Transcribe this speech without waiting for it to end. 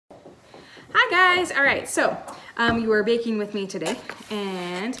Hi guys! All right, so you are baking with me today,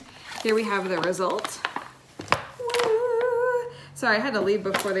 and here we have the result. Woo! Sorry, I had to leave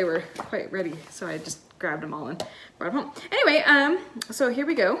before they were quite ready, so I just grabbed them all and brought them home. Anyway, so here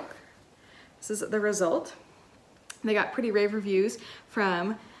we go. This is the result. They got pretty rave reviews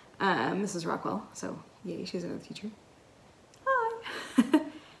from Mrs. Rockwell, so yay, she's another teacher. Hi!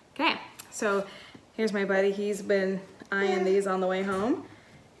 Okay, so here's my buddy. He's been eyeing these on the way home.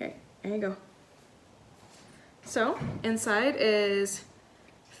 Here, there you go. So inside is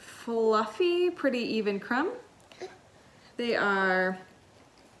fluffy, pretty even crumb. They're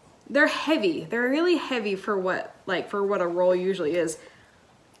heavy. They're really heavy for what a roll usually is.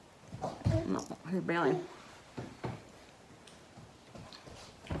 No, you're bailing.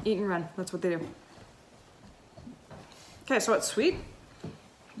 Eat and run. That's what they do. Okay, so it's sweet.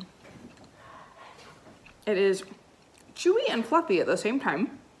 It is chewy and fluffy at the same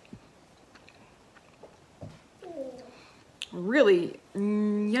time. Really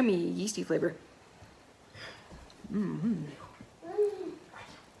yummy, yeasty flavor.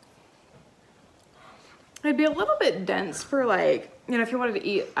 It'd be a little bit dense for if you wanted to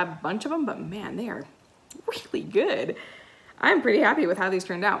eat a bunch of them, but man, they are really good. I'm pretty happy with how these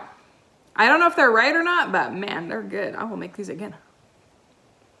turned out. I don't know if they're right or not, but man, they're good. I will make these again.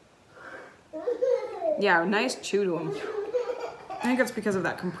 Yeah, nice chew to them. I think it's because of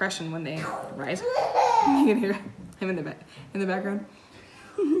that compression when they rise. You can hear him in the background.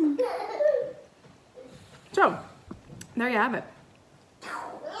 So, there you have it.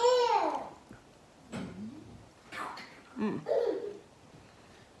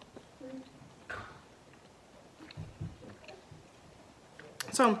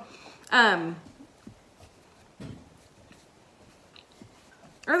 So,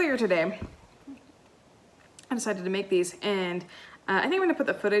 earlier today, I decided to make these, and I think I'm gonna put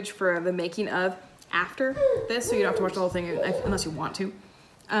the footage for the making of after this, so you don't have to watch the whole thing unless you want to.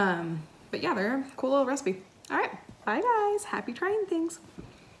 But yeah, they're a cool little recipe. All right, bye guys, happy trying things.